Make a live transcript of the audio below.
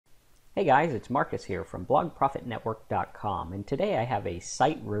Hey guys, it's Marcus here from blogprofitnetwork.com, and today I have a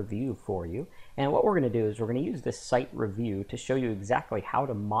site review for you. And what we're going to do is we're going to use this site review to show you exactly how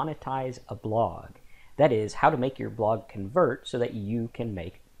to monetize a blog. That is, how to make your blog convert so that you can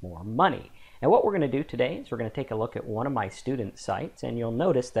make more money. And what we're going to do today is we're going to take a look at one of my student sites, and you'll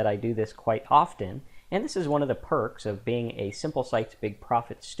notice that I do this quite often. And this is one of the perks of being a Simple Sites Big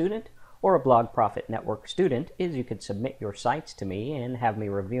Profit student or a Blog Profit Network student, is you could submit your sites to me and have me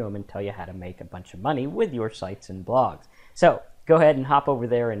review them and tell you how to make a bunch of money with your sites and blogs. So go ahead and hop over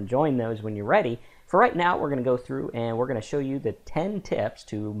there and join those when you're ready. For right now, we're going to go through and we're going to show you the 10 tips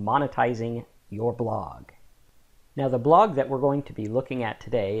to monetizing your blog. Now, the blog that we're going to be looking at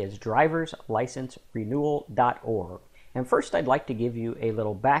today is driverslicenserenewal.org. And first, I'd like to give you a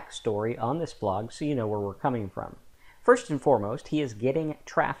little backstory on this blog so you know where we're coming from. First and foremost, he is getting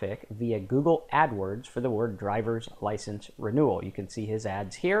traffic via Google AdWords for the word driver's license renewal. You can see his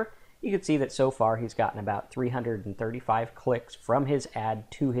ads here. You can see that so far he's gotten about 335 clicks from his ad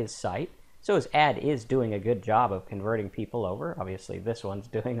to his site. So his ad is doing a good job of converting people over. Obviously, this one's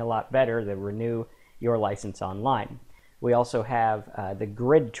doing a lot better, the Renew Your License Online. We also have the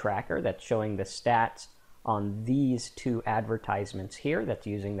grid tracker that's showing the stats on these two advertisements here. That's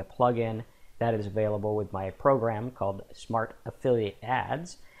using the plugin that is available with my program called Smart Affiliate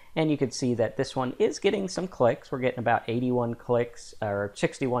Ads. And you can see that this one is getting some clicks. We're getting about 81 clicks, or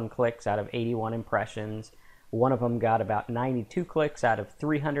 61 clicks out of 81 impressions. One of them got about 92 clicks out of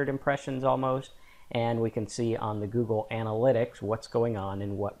 300 impressions almost. And we can see on the Google Analytics what's going on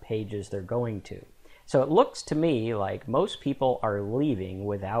and what pages they're going to. So it looks to me like most people are leaving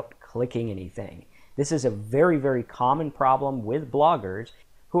without clicking anything. This is a very, very common problem with bloggers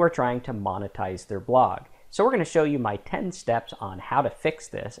who are trying to monetize their blog. So we're going to show you my 10 steps on how to fix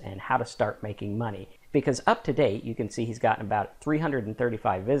this and how to start making money. Because up to date, you can see he's gotten about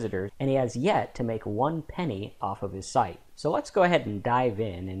 335 visitors and he has yet to make 1 penny off of his site. So let's go ahead and dive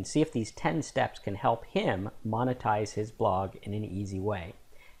in and see if these 10 steps can help him monetize his blog in an easy way.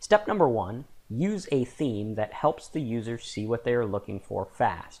 Step number 1, use a theme that helps the user see what they are looking for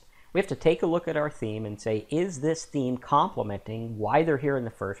fast. We have to take a look at our theme and say, is this theme complementing why they're here in the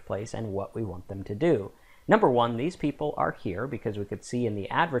first place and what we want them to do? Number 1, these people are here because we could see in the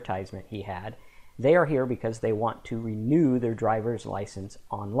advertisement he had, they are here because they want to renew their driver's license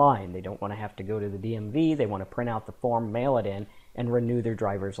online. They don't want to have to go to the DMV. They want to print out the form, mail it in, and renew their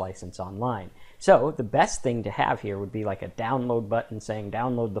driver's license online. So the best thing to have here would be like a download button saying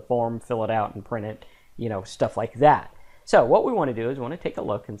download the form, fill it out, and print it, stuff like that. So what we want to do is we want to take a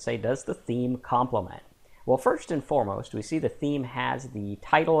look and say, does the theme complement? Well, first and foremost, we see the theme has the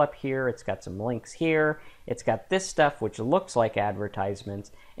title up here. It's got some links here. It's got this stuff which looks like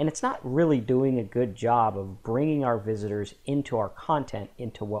advertisements, and it's not really doing a good job of bringing our visitors into our content,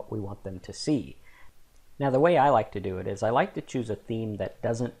 into what we want them to see. Now, the way I like to do it is I like to choose a theme that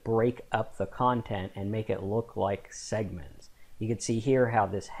doesn't break up the content and make it look like segments. You can see here how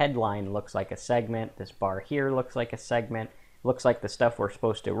this headline looks like a segment. This bar here looks like a segment. Looks like the stuff we're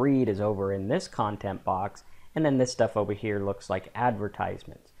supposed to read is over in this content box. And then this stuff over here looks like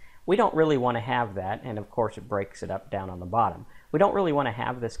advertisements. We don't really want to have that. And of course, it breaks it up down on the bottom. We don't really want to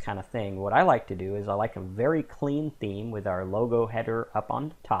have this kind of thing. What I like to do is I like a very clean theme with our logo header up on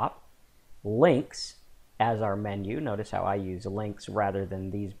the top. Links as our menu. Notice how I use links rather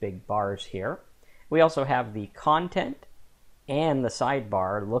than these big bars here. We also have the content and the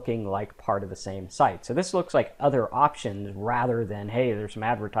sidebar looking like part of the same site. So this looks like other options rather than, hey, there's some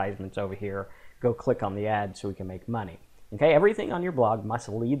advertisements over here, go click on the ad so we can make money. Okay, everything on your blog must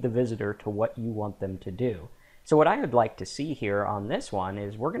lead the visitor to what you want them to do. So what I would like to see here on this one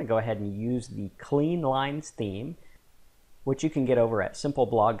is we're going to go ahead and use the Clean Lines theme, which you can get over at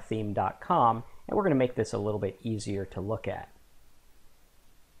simpleblogtheme.com, and we're going to make this a little bit easier to look at.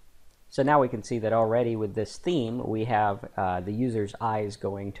 So now we can see that already with this theme, we have the user's eyes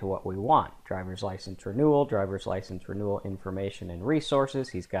going to what we want. Driver's license renewal information and resources.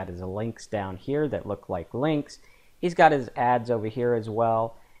 He's got his links down here that look like links. He's got his ads over here as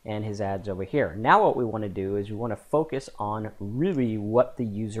well, and his ads over here. Now what we want to do is we want to focus on really what the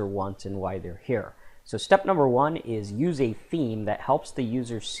user wants and why they're here. So step number 1 is use a theme that helps the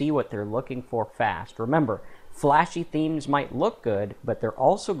user see what they're looking for fast. Remember, flashy themes might look good, but they're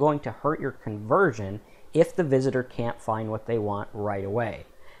also going to hurt your conversion if the visitor can't find what they want right away.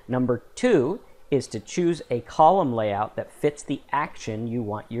 Number 2 is to choose a column layout that fits the action you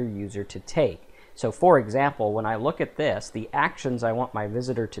want your user to take. So for example, when I look at this, the actions I want my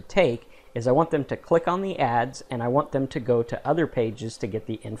visitor to take is I want them to click on the ads and I want them to go to other pages to get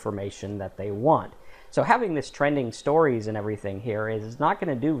the information that they want. So having this trending stories and everything here is not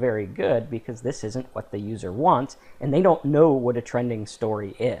going to do very good because this isn't what the user wants and they don't know what a trending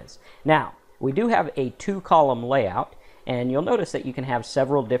story is. Now, we do have a 2-column layout, and you'll notice that you can have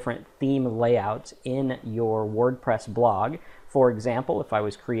several different theme layouts in your WordPress blog. For example, if I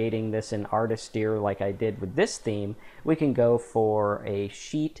was creating this in Artisteer like I did with this theme, we can go for a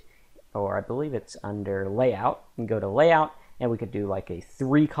sheet, or I believe it's under layout, and go to layout, and we could do like a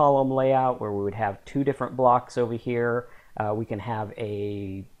 3-column layout where we would have 2 different blocks over here. We can have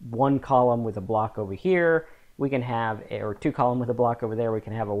a 1-column with a block over here. We can have or 2-column with a block over there. We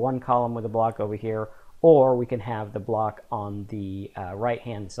can have a 1-column with a block over here, or we can have the block on the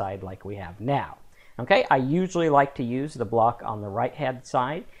right-hand side like we have now. Okay, I usually like to use the block on the right-hand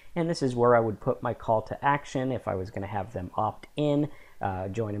side, and this is where I would put my call to action if I was going to have them opt in,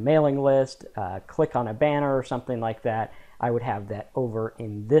 join a mailing list, click on a banner or something like that. I would have that over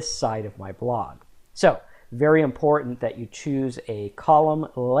in this side of my blog. So, very important that you choose a column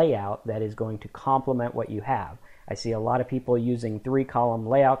layout that is going to complement what you have. I see a lot of people using 3-column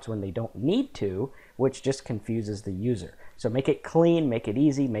layouts when they don't need to, which just confuses the user. So make it clean, make it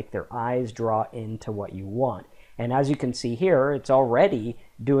easy, make their eyes draw into what you want. And as you can see here, it's already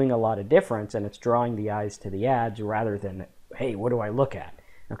doing a lot of difference, and it's drawing the eyes to the ads rather than, hey, what do I look at?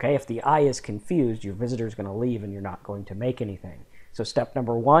 Okay, if the eye is confused, your visitor is going to leave and you're not going to make anything. So step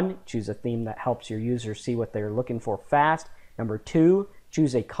number 1, choose a theme that helps your users see what they're looking for fast. Number 2,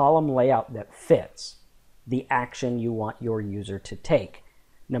 choose a column layout that fits the action you want your user to take.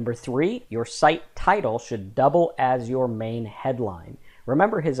 Number 3, your site title should double as your main headline.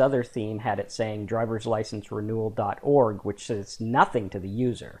 Remember his other theme had it saying driverslicenserenewal.org, which says nothing to the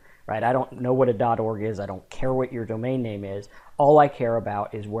user, right? I don't know what a .org is. I don't care what your domain name is. All I care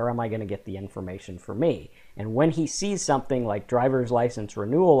about is where am I going to get the information for me. And when he sees something like driver's license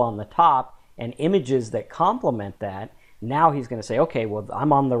renewal on the top and images that complement that, now he's going to say, okay, well,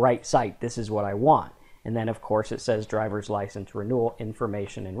 I'm on the right site. This is what I want. And then, of course, it says driver's license renewal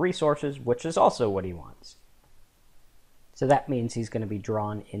information and resources, which is also what he wants. So that means he's going to be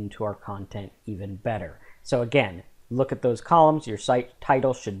drawn into our content even better. So again, look at those columns. Your site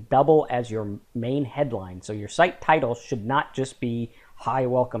title should double as your main headline. So your site title should not just be, hi,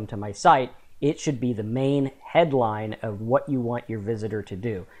 welcome to my site. It should be the main headline of what you want your visitor to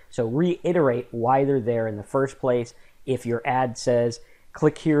do. So reiterate why they're there in the first place. If your ad says,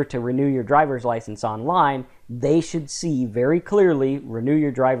 click here to renew your driver's license online, they should see very clearly, renew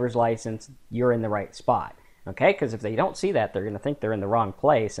your driver's license, you're in the right spot. Okay, because if they don't see that, they're going to think they're in the wrong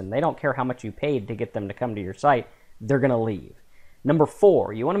place, and they don't care how much you paid to get them to come to your site, they're going to leave. Number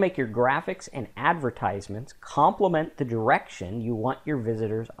 4, you want to make your graphics and advertisements complement the direction you want your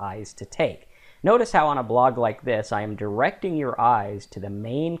visitors' eyes to take. Notice how on a blog like this, I am directing your eyes to the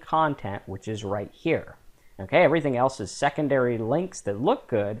main content, which is right here. Okay, everything else is secondary links that look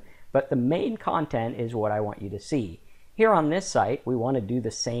good, but the main content is what I want you to see. Here on this site, we want to do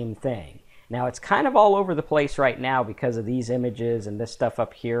the same thing. Now, it's kind of all over the place right now because of these images and this stuff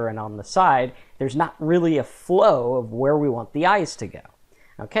up here and on the side. There's not really a flow of where we want the eyes to go.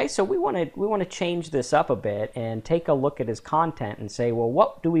 Okay, so we want to change this up a bit and take a look at his content and say, well,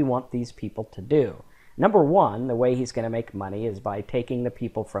 what do we want these people to do? Number 1, the way he's going to make money is by taking the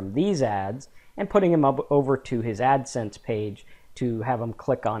people from these ads and putting them up over to his AdSense page to have them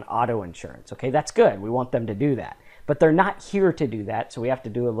click on auto insurance. Okay, that's good. We want them to do that. But they're not here to do that, so we have to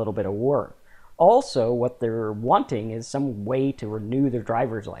do a little bit of work. Also, what they're wanting is some way to renew their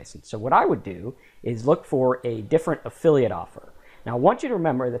driver's license. So what I would do is look for a different affiliate offer. Now, I want you to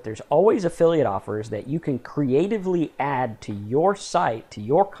remember that there's always affiliate offers that you can creatively add to your site, to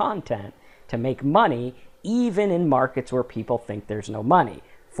your content, to make money, even in markets where people think there's no money.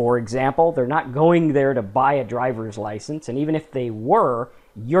 For example, they're not going there to buy a driver's license, and even if they were,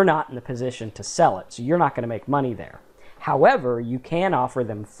 you're not in the position to sell it, so you're not going to make money there. However, you can offer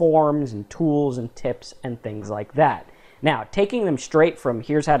them forms and tools and tips and things like that. Now, taking them straight from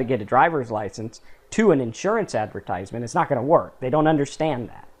here's how to get a driver's license to an insurance advertisement is not going to work. They don't understand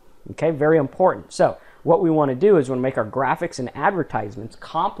that. Okay, very important. So what we want to do is we want to make our graphics and advertisements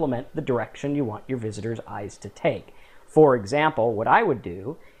complement the direction you want your visitors' eyes to take. For example, what I would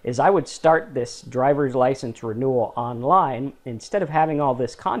do is I would start this driver's license renewal online. Instead of having all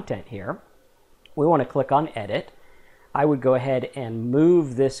this content here, we want to click on Edit. I would go ahead and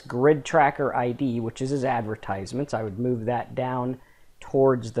move this grid tracker ID, which is his advertisements. I would move that down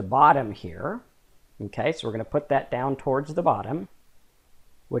towards the bottom here. Okay, so we're going to put that down towards the bottom,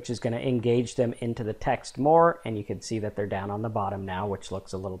 which is going to engage them into the text more, and you can see that they're down on the bottom now, which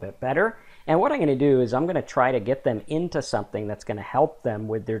looks a little bit better. And what I'm going to do is I'm going to try to get them into something that's going to help them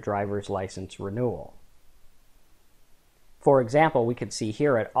with their driver's license renewal. For example, we could see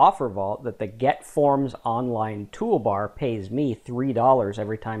here at OfferVault that the Get Forms online toolbar pays me $3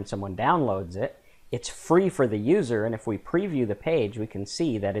 every time someone downloads it. It's free for the user, and if we preview the page, we can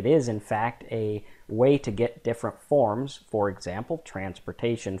see that it is in fact a way to get different forms, for example,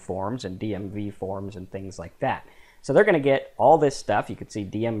 transportation forms and DMV forms and things like that. So they're going to get all this stuff. You can see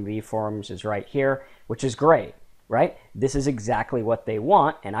DMV forms is right here, which is great, right? This is exactly what they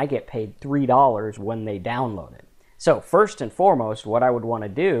want, and I get paid $3 when they download it. So first and foremost, what I would want to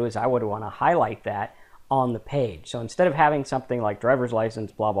do is I would want to highlight that on the page. So instead of having something like driver's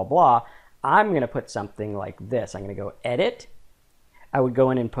license, blah, blah, blah, I'm going to put something like this. I'm going to go edit. I would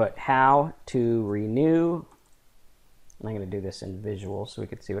go in and put how to renew. I'm going to do this in visual so we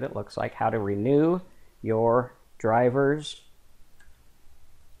can see what it looks like. How to renew your driver's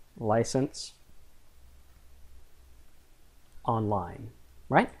license online,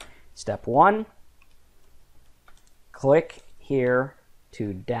 right? Step 1. Click here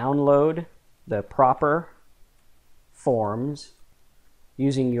to download the proper forms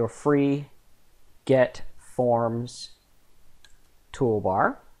using your free Get Forms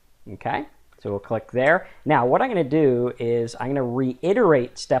toolbar. Okay, so we'll click there. Now what I'm going to do is I'm going to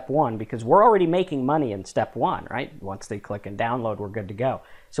reiterate step 1 because we're already making money in step 1, right? Once they click and download, we're good to go.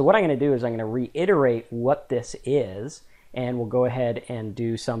 So what I'm going to do is I'm going to reiterate what this is, and we'll go ahead and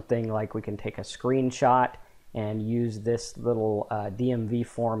do something like we can take a screenshot and use this little DMV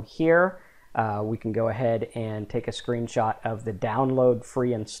form here. We can go ahead and take a screenshot of the download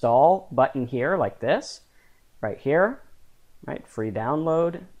free install button here like this, right here, right? Free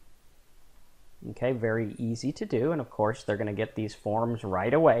download. Okay, very easy to do. And of course, they're going to get these forms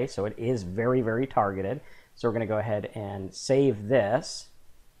right away. So it is very, very targeted. So we're going to go ahead and save this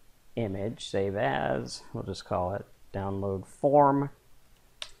image, save as, we'll just call it download form.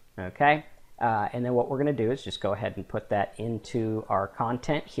 Okay. And then what we're going to do is just go ahead and put that into our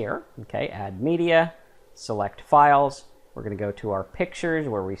content here. Okay, add media, select files. We're going to go to our pictures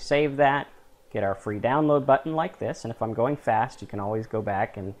where we save that, get our free download button like this. And if I'm going fast, you can always go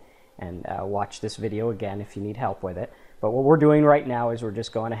back and watch this video again if you need help with it. But what we're doing right now is we're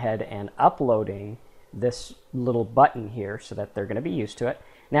just going ahead and uploading this little button here so that they're going to be used to it.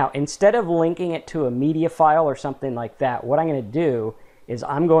 Now, instead of linking it to a media file or something like that, what I'm going to do is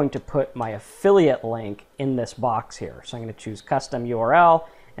I'm going to put my affiliate link in this box here. So I'm going to choose custom URL,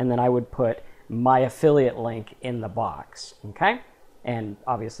 and then I would put my affiliate link in the box, okay? And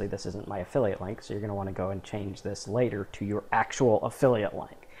obviously this isn't my affiliate link, so you're going to want to go and change this later to your actual affiliate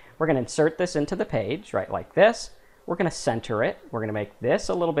link. We're going to insert this into the page, right, like this. We're going to center it. We're going to make this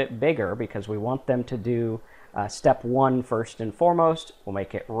a little bit bigger because we want them to do step 1 first and foremost. We'll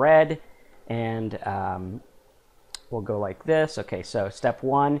make it red, and we'll go like this. Okay, so step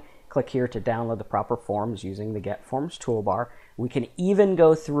 1, click here to download the proper forms using the Get Forms toolbar. We can even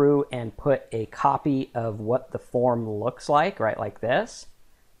go through and put a copy of what the form looks like, right, like this.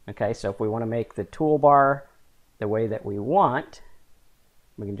 Okay, so if we want to make the toolbar the way that we want,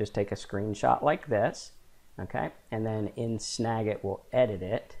 we can just take a screenshot like this. Okay, and then in Snagit, we'll edit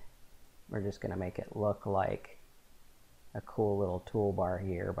it. We're just going to make it look like a cool little toolbar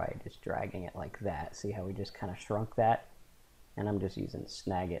here by just dragging it like that. See how we just kind of shrunk that? And I'm just using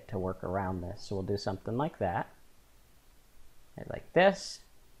Snagit to work around this. So we'll do something like that. Like this.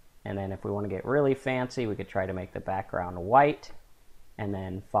 And then if we want to get really fancy, we could try to make the background white. And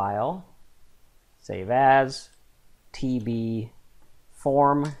then File, Save As, TB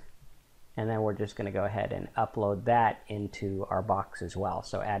Form. And then we're just going to go ahead and upload that into our box as well.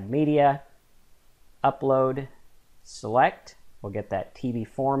 So add media, upload, select. We'll get that TB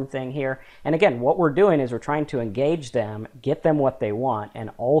form thing here. And again, what we're doing is we're trying to engage them, get them what they want,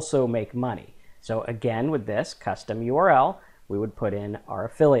 and also make money. So again, with this custom URL, we would put in our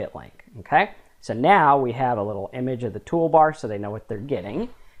affiliate link. Okay, so now we have a little image of the toolbar so they know what they're getting.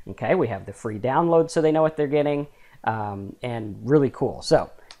 Okay, we have the free download so they know what they're getting, and really cool. So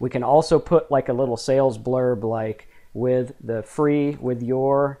we can also put like a little sales blurb like with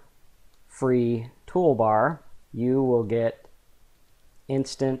your free toolbar, you will get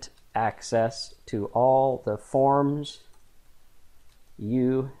instant access to all the forms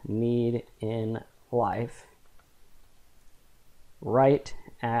you need in life right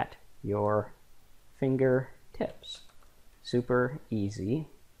at your fingertips. Super easy.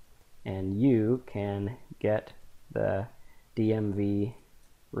 And you can get the DMV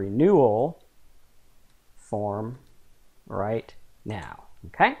renewal form right now.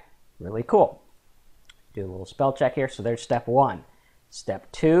 Okay? Really cool. Do a little spell check here. So there's step 1.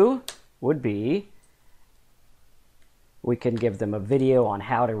 Step 2 would be We can give them a video on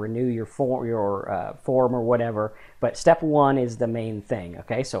how to renew your form or whatever. But step one is the main thing.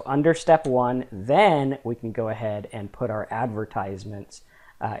 Okay, so under step one, then we can go ahead and put our advertisements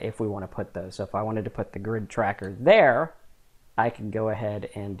if we want to put those. So if I wanted to put the grid tracker there, I can go ahead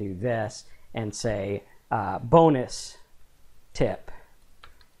and do this and say bonus tip.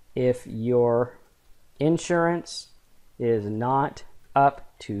 If your insurance is not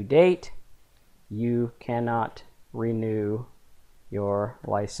up to date, you cannot renew your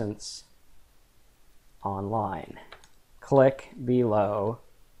license online. Click below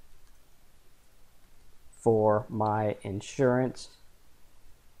for my insurance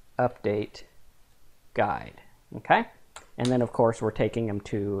update guide. Okay? And then of course we're taking them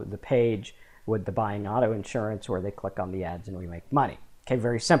to the page with the buying auto insurance where they click on the ads and we make money. Okay,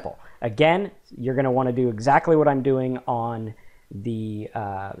 very simple. Again, you're going to want to do exactly what I'm doing on the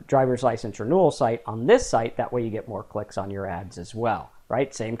driver's license renewal site on this site. That way you get more clicks on your ads as well,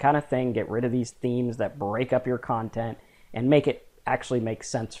 right? Same kind of thing. Get rid of these themes that break up your content and make it actually make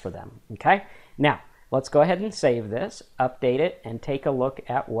sense for them. Okay, now let's go ahead and save this, update it, and take a look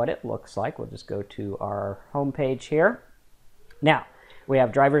at what it looks like. We'll just go to our home page here. Now we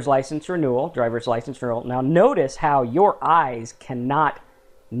have driver's license renewal, driver's license renewal. Now notice how your eyes cannot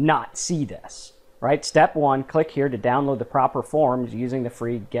not see this. Right? Step one, click here to download the proper forms using the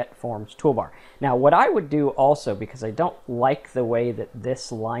free Get Forms toolbar. Now, what I would do also, because I don't like the way that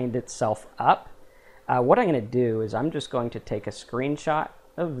this lined itself up, what I'm going to do is I'm just going to take a screenshot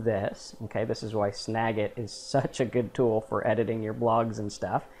of this. Okay, this is why Snagit is such a good tool for editing your blogs and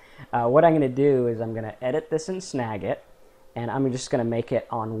stuff. What I'm going to do is I'm going to edit this in Snagit, and I'm just going to make it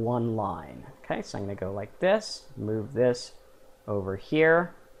on one line. Okay, so I'm going to go like this, move this over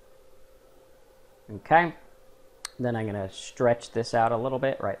here. Okay, then I'm going to stretch this out a little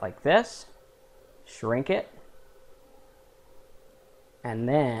bit, right like this, shrink it, and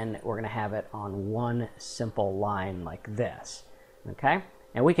then we're going to have it on one simple line like this. Okay,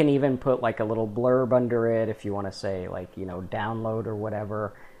 and we can even put like a little blurb under it if you want to say, like, you know, download or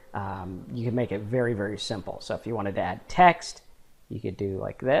whatever. You can make it very, very simple. So if you wanted to add text, you could do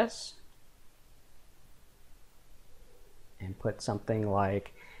like this and put something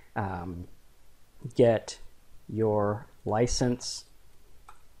like get your license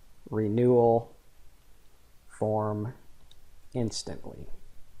renewal form instantly.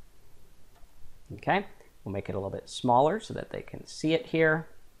 Okay, we'll make it a little bit smaller so that they can see it here,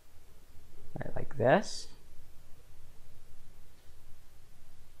 right, like this.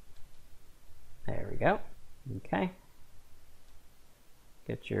 There we go. Okay,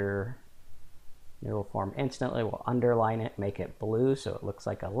 get your renewal form instantly. We'll underline it, make it blue so it looks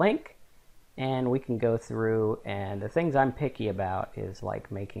like a link. And we can go through, and the things I'm picky about is like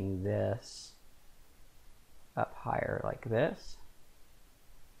making this up higher like this.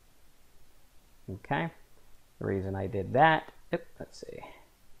 Okay, the reason I did that, let's see,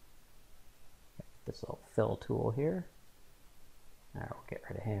 this little fill tool here. All right, we'll get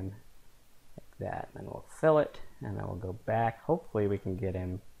rid of him like that, and then we'll fill it, and then we'll go back. Hopefully we can get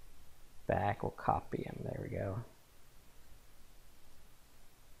him back. We'll copy him, there we go.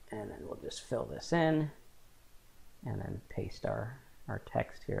 And then we'll just fill this in and then paste our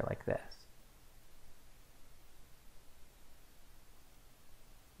text here like this.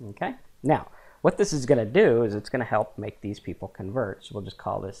 Okay, now what this is going to do is it's going to help make these people convert. So we'll just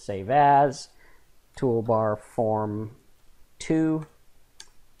call this save as toolbar form 2.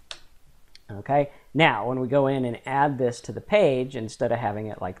 Okay, now when we go in and add this to the page, instead of having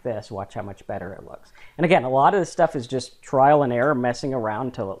it like this, watch how much better it looks. And again, a lot of this stuff is just trial and error, messing around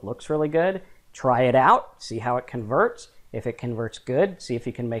until it looks really good. Try it out, see how it converts. If it converts good, see if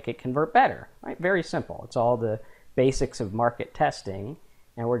you can make it convert better. Right? Very simple. It's all the basics of market testing.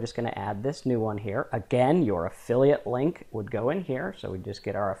 And we're just going to add this new one here. Again, your affiliate link would go in here. So we just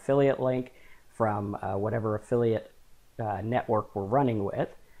get our affiliate link from whatever affiliate network we're running with.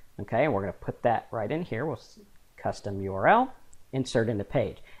 Okay, and we're going to put that right in here. We'll custom URL, insert into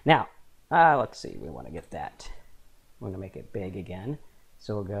page. Now, let's see, we want to get that. We want to make it big again.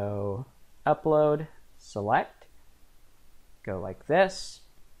 So we'll go upload, select, go like this,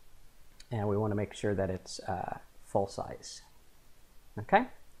 and we want to make sure that it's full size. Okay,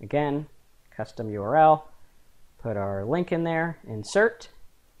 again, custom URL, put our link in there, insert.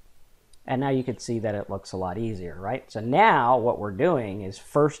 And now you can see that it looks a lot easier, right? So now what we're doing is,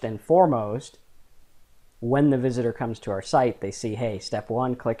 first and foremost, when the visitor comes to our site, they see, hey, step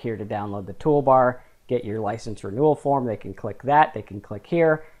one, click here to download the toolbar, get your license renewal form. They can click that. They can click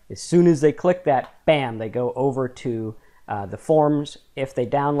here. As soon as they click that, bam, they go over to the forms. If they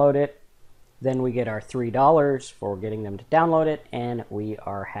download it, Then we get our $3 for getting them to download it, and we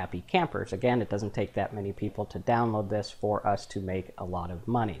are happy campers. Again, it doesn't take that many people to download this for us to make a lot of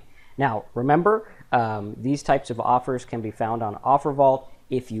money. Now, remember, these types of offers can be found on OfferVault.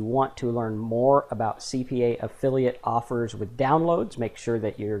 If you want to learn more about CPA affiliate offers with downloads, make sure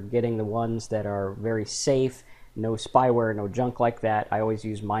that you're getting the ones that are very safe, no spyware, no junk like that. I always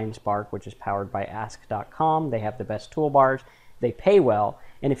use MindSpark, which is powered by ask.com. They have the best toolbars. They pay well.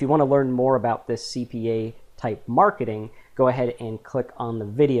 And if you want to learn more about this CPA type marketing, go ahead and click on the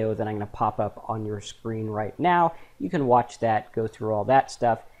video that I'm going to pop up on your screen right now. You can watch that, go through all that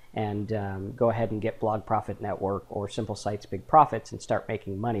stuff, and go ahead and get Blog Profit Network or Simple Sites Big Profits and start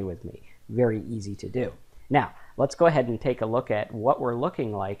making money with me. Very easy to do. Now, let's go ahead and take a look at what we're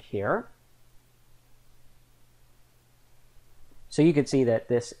looking like here. So you can see that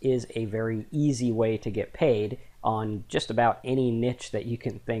this is a very easy way to get paid on just about any niche that you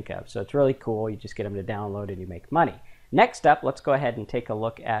can think of. So it's really cool. You just get them to download and you make money. Next up, let's go ahead and take a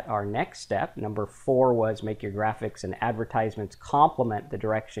look at our next step. Number 4 was make your graphics and advertisements complement the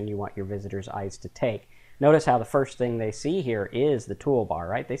direction you want your visitors' eyes to take. Notice how the first thing they see here is the toolbar,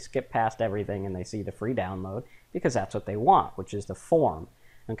 right? They skip past everything and they see the free download because that's what they want, which is the form.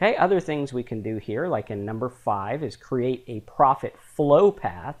 Okay, other things we can do here, like in number 5, is create a profit flow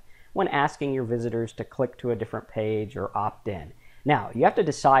path when asking your visitors to click to a different page or opt in. Now, you have to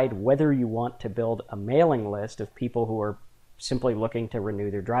decide whether you want to build a mailing list of people who are simply looking to renew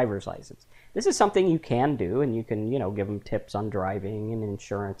their driver's license. This is something you can do, and you can, give them tips on driving and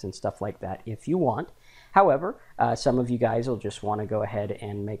insurance and stuff like that if you want. However, some of you guys will just want to go ahead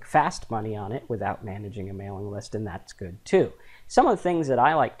and make fast money on it without managing a mailing list, and that's good too. Some of the things that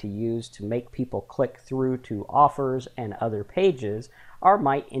I like to use to make people click through to offers and other pages are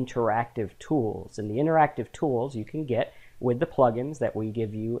my interactive tools. And the interactive tools you can get with the plugins that we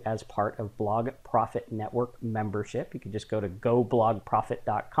give you as part of Blog Profit Network membership. You can just go to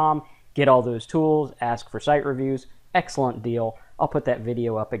goblogprofit.com, get all those tools, ask for site reviews. Excellent deal. I'll put that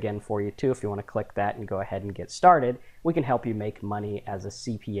video up again for you too if you want to click that and go ahead and get started. We can help you make money as a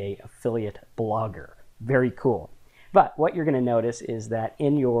CPA affiliate blogger. Very cool. But what you're going to notice is that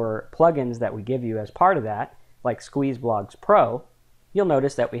in your plugins that we give you as part of that, like Squeeze Blogs Pro, you'll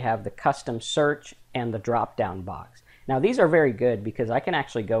notice that we have the custom search and the drop-down box. Now these are very good because I can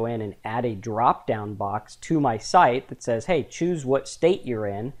actually go in and add a drop-down box to my site that says, hey, choose what state you're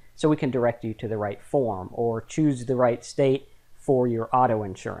in so we can direct you to the right form, or choose the right state for your auto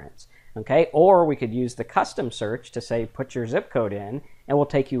insurance. Okay, or we could use the custom search to say, put your zip code in, and we'll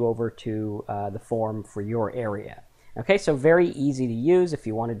take you over to the form for your area. Okay, so very easy to use. If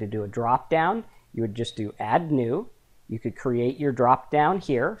you wanted to do a drop-down, you would just do add new. You could create your drop-down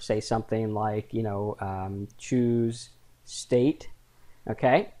here, say something like, choose state.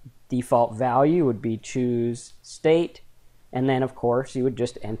 Okay, default value would be choose state, and then of course you would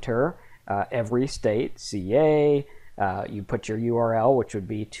just enter every state, CA. You put your URL, which would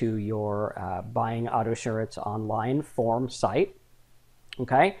be to your buying auto insurance online form site.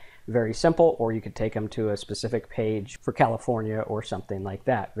 Okay, very simple. Or you could take them to a specific page for California or something like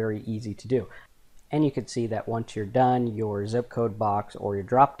that. Very easy to do. And you can see that once you're done, your zip code box or your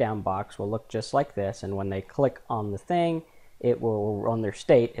drop-down box will look just like this. And when they click on the thing, it will, on their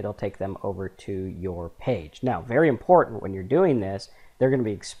state, it'll take them over to your page. Now, very important when you're doing this, they're going to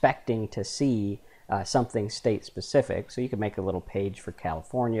be expecting to see something state-specific. So you can make a little page for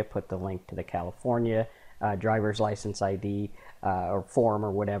California, put the link to the California driver's license ID or form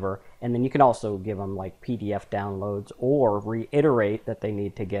or whatever, and then you can also give them like PDF downloads or reiterate that they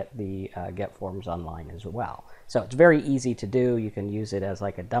need to get the get forms online as well. So it's very easy to do. You can use it as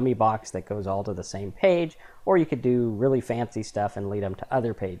like a dummy box that goes all to the same page, or you could do really fancy stuff and lead them to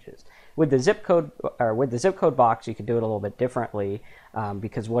other pages. With the zip code box, you can do it a little bit differently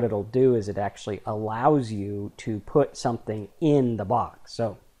because what it'll do is it actually allows you to put something in the box.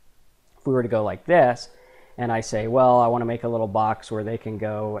 So if we were to go like this, and I say, well, I want to make a little box where they can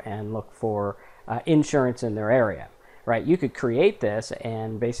go and look for insurance in their area, right? You could create this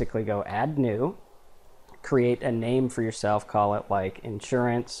and basically go add new, create a name for yourself, call it like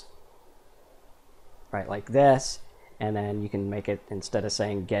insurance, right, like this, and then you can make it, instead of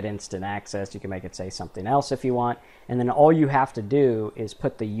saying get instant access, you can make it say something else if you want, and then all you have to do is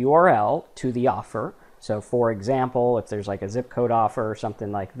put the URL to the offer. So for example, if there's like a zip code offer or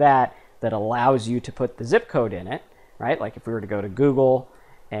something like that, that allows you to put the zip code in it, right? Like if we were to go to Google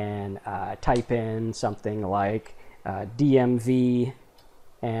and type in something like DMV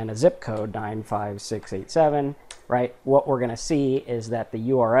and a zip code 95687, right? What we're gonna see is that the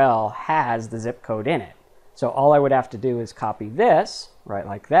URL has the zip code in it. So all I would have to do is copy this, right,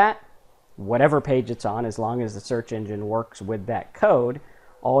 like that, whatever page it's on, as long as the search engine works with that code,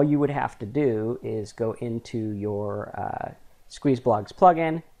 all you would have to do is go into your Squeezeblogs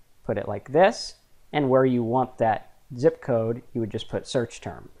plugin, put it like this, and where you want that zip code, you would just put search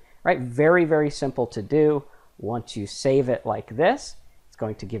term. Right? Very, very simple to do. Once you save it like this, it's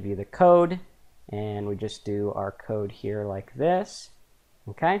going to give you the code, and we just do our code here like this.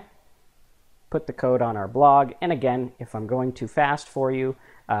 Okay? Put the code on our blog, and again, if I'm going too fast for you,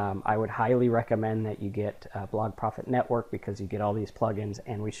 I would highly recommend that you get Blog Profit Network, because you get all these plugins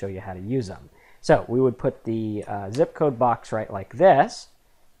and we show you how to use them. So we would put the zip code box right like this,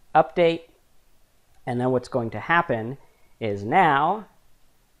 update, and then what's going to happen is now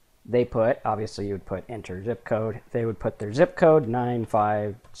they put, obviously you would put enter zip code, they would put their zip code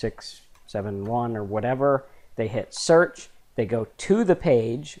 95671 or whatever, they hit search, they go to the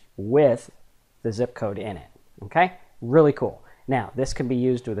page with the zip code in it. Okay, really cool. Now, this can be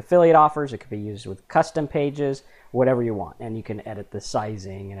used with affiliate offers, it can be used with custom pages, whatever you want. And you can edit the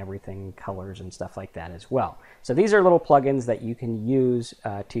sizing and everything, colors and stuff like that as well. So these are little plugins that you can use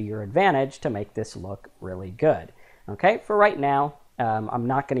to your advantage to make this look really good. Okay, for right now, I'm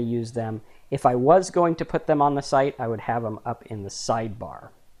not going to use them. If I was going to put them on the site, I would have them up in the sidebar.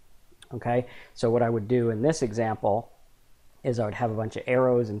 Okay, so what I would do in this example is I would have a bunch of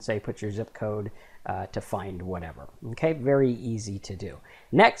arrows and say put your zip code to find whatever. Okay, very easy to do.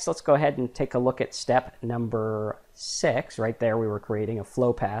 Next, let's go ahead and take a look at step number 6. Right there, we were creating a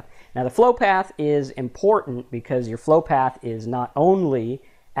flow path. Now, the flow path is important because your flow path is not only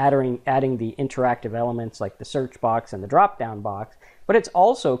adding the interactive elements like the search box and the drop-down box, but it's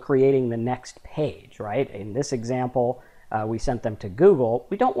also creating the next page, right? In this example, we sent them to Google.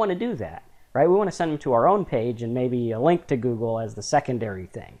 We don't want to do that, right? We want to send them to our own page and maybe a link to Google as the secondary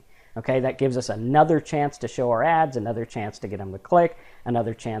thing. Okay, that gives us another chance to show our ads, another chance to get them to click,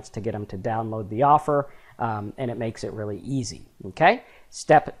 another chance to get them to download the offer, and it makes it really easy. Okay,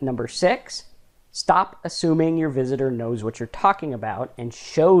 step number 6, stop assuming your visitor knows what you're talking about and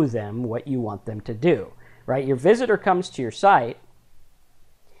show them what you want them to do. Right, your visitor comes to your site,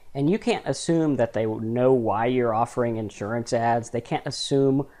 and you can't assume that they know why you're offering insurance ads. They can't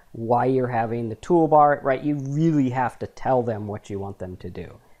assume why you're having the toolbar, right? You really have to tell them what you want them to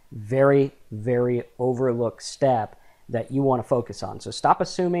do. Very, very overlooked step that you want to focus on. So stop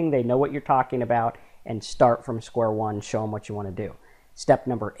assuming they know what you're talking about and start from square one, show them what you want to do. Step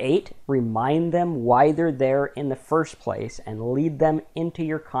number 8, remind them why they're there in the first place and lead them into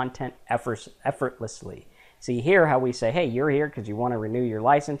your content effortlessly. See here how we say, hey, you're here because you want to renew your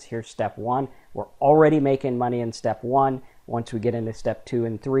license. Here's step 1. We're already making money in step 1. Once we get into step 2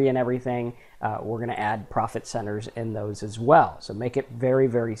 and 3 and everything, we're going to add profit centers in those as well. So make it very,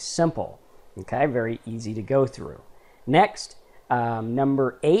 very simple. Okay, very easy to go through. Next,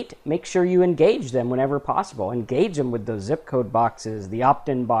 number 8, make sure you engage them whenever possible. Engage them with those zip code boxes, the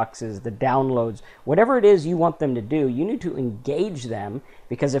opt-in boxes, the downloads, whatever it is you want them to do, you need to engage them,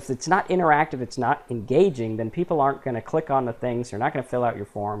 because if it's not interactive, it's not engaging, then people aren't going to click on the things, they're not going to fill out your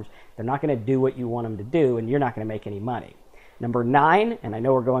forms, they're not going to do what you want them to do, and you're not going to make any money. Number 9, and I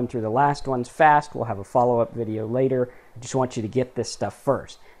know we're going through the last ones fast, we'll have a follow-up video later, I just want you to get this stuff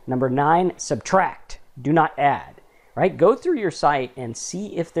first. Number 9, subtract, do not add. Right? Go through your site and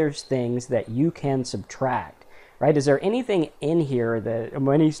see if there's things that you can subtract. Right? Is there anything in here that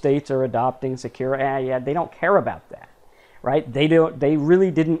many states are adopting secure? Yeah, they don't care about that. Right? They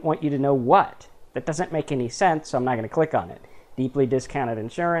really didn't want you to know what. That doesn't make any sense, so I'm not going to click on it. Deeply discounted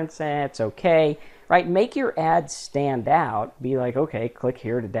insurance, it's okay. Right? Make your ads stand out. Be like, okay, click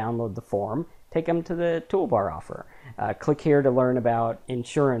here to download the form. Take them to the toolbar offer. Click here to learn about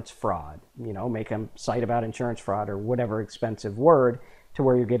insurance fraud. You know, make them site about insurance fraud or whatever expensive word to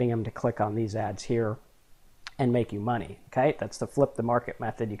where you're getting them to click on these ads here and make you money. Okay, that's the flip the market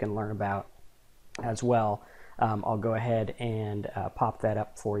method you can learn about as well. I'll go ahead and pop that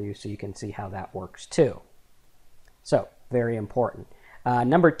up for you so you can see how that works too. So, very important.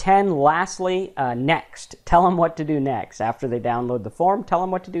 Number 10, lastly, next. Tell them what to do next. After they download the form, tell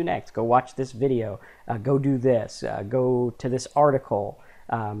them what to do next. Go watch this video. Go do this. Go to this article.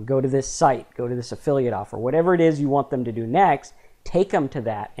 Go to this site. Go to this affiliate offer. Whatever it is you want them to do next, take them to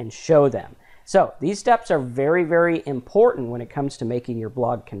that and show them. So these steps are very, very important when it comes to making your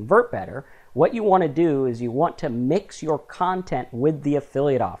blog convert better. What you want to do is you want to mix your content with the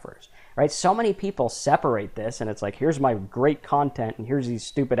affiliate offers. Right? So many people separate this and it's like, here's my great content and here's these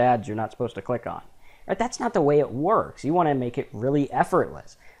stupid ads you're not supposed to click on. Right? That's not the way it works. You want to make it really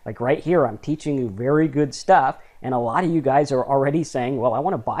effortless. Like right here, I'm teaching you very good stuff and a lot of you guys are already saying, well, I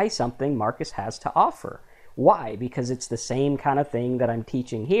want to buy something Marcus has to offer. Why? Because it's the same kind of thing that I'm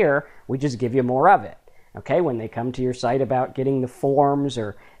teaching here. We just give you more of it. Okay, when they come to your site about getting the forms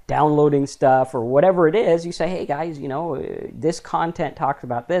or downloading stuff or whatever it is, you say, hey guys, you know, this content talks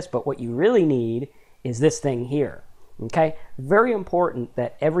about this, but what you really need is this thing here. Okay, very important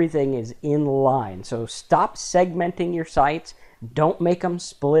that everything is in line. So stop segmenting your sites. Don't make them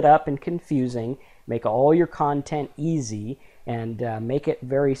split up and confusing. Make all your content easy and make it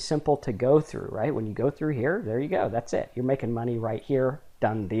very simple to go through, right? When you go through here, there you go. That's it. You're making money right here.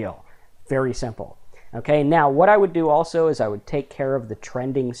 Done deal. Very simple. Okay, now what I would do also is I would take care of the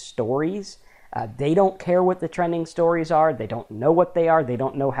trending stories. They don't care what the trending stories are. They don't know what they are. They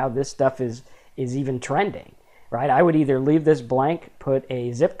don't know how this stuff is even trending, right? I would either leave this blank, put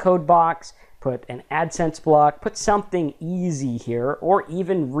a zip code box, put an AdSense block, put something easy here, or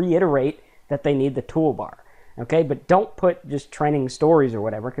even reiterate that they need the toolbar, okay? But don't put just trending stories or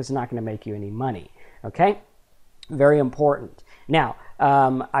whatever, because it's not going to make you any money, okay? Very important. Now,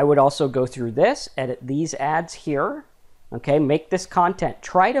 I would also go through this, edit these ads here, okay? Make this content.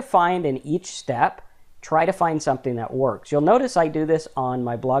 Try to find in each step, try to find something that works. You'll notice I do this on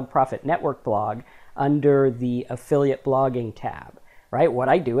my Blog Profit Network blog under the affiliate blogging tab, right? What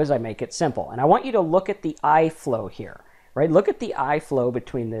I do is I make it simple. And I want you to look at the eye flow here, right? Look at the eye flow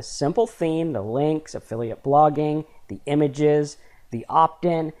between this simple theme, the links, affiliate blogging, the images, the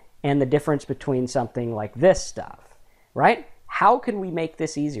opt-in, and the difference between something like this stuff, right? How can we make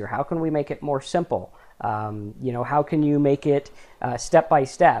this easier? How can we make it more simple? You know, how can you make it step by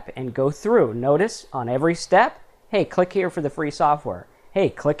step and go through? Notice on every step, hey, click here for the free software. Hey,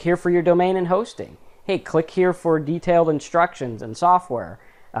 click here for your domain and hosting. Hey, click here for detailed instructions and software.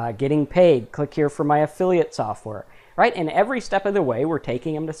 Getting paid, click here for my affiliate software, right? And every step of the way, we're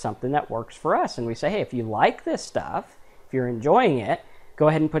taking them to something that works for us. And we say, hey, if you like this stuff, if you're enjoying it, go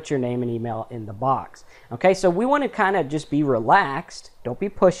ahead and put your name and email in the box. Okay, so we want to kind of just be relaxed. Don't be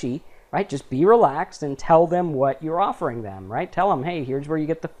pushy, right? Just be relaxed and tell them what you're offering them, right? Tell them, hey, here's where you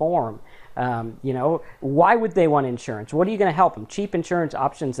get the form. You know, why would they want insurance? What are you going to help them? Cheap insurance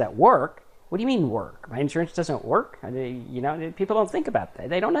options that work. What do you mean work? My insurance doesn't work? You know, people don't think about that.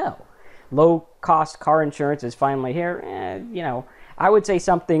 They don't know. Low cost car insurance is finally here. You know, I would say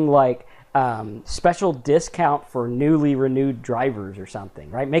something like special discount for newly renewed drivers or something,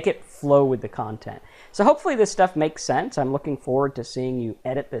 right? Make it flow with the content. So hopefully this stuff makes sense. I'm looking forward to seeing you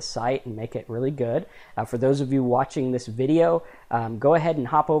edit this site and make it really good. For those of you watching this video, go ahead and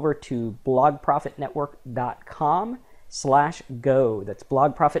hop over to blogprofitnetwork.com/go. That's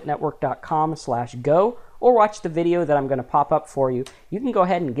blogprofitnetwork.com/go, or watch the video that I'm going to pop up for you. You can go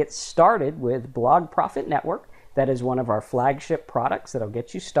ahead and get started with Blog Profit Network. That is one of our flagship products that'll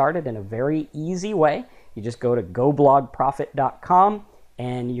get you started in a very easy way. You just go to goblogprofit.com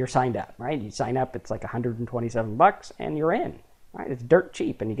and you're signed up, right? You sign up, it's like $127 and you're in, right? It's dirt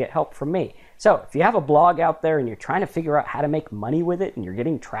cheap and you get help from me. So if you have a blog out there and you're trying to figure out how to make money with it and you're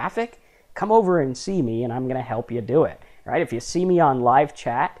getting traffic, come over and see me and I'm going to help you do it, right? If you see me on live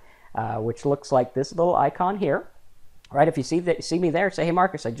chat, which looks like this little icon here, right? If you see me there, say, hey,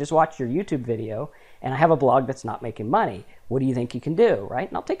 Marcus, I just watched your YouTube video and I have a blog that's not making money. What do you think you can do, right?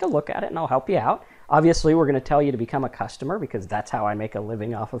 And I'll take a look at it and I'll help you out. Obviously, we're going to tell you to become a customer because that's how I make a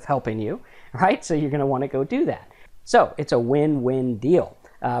living off of helping you, right? So you're going to want to go do that. So it's a win-win deal.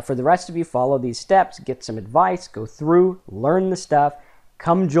 For the rest of you, follow these steps, get some advice, go through, learn the stuff.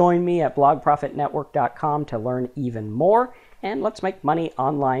 Come join me at blogprofitnetwork.com to learn even more, and let's make money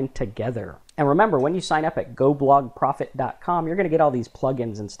online together. And remember, when you sign up at goblogprofit.com, you're going to get all these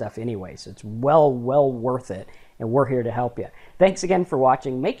plugins and stuff anyway, so it's well worth it, and we're here to help you. Thanks again for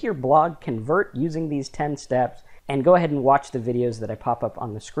watching. Make your blog convert using these 10 steps, and go ahead and watch the videos that I pop up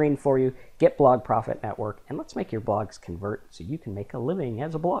on the screen for you. Get Blog Profit Network, and let's make your blogs convert so you can make a living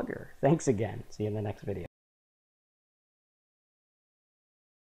as a blogger. Thanks again. See you in the next video.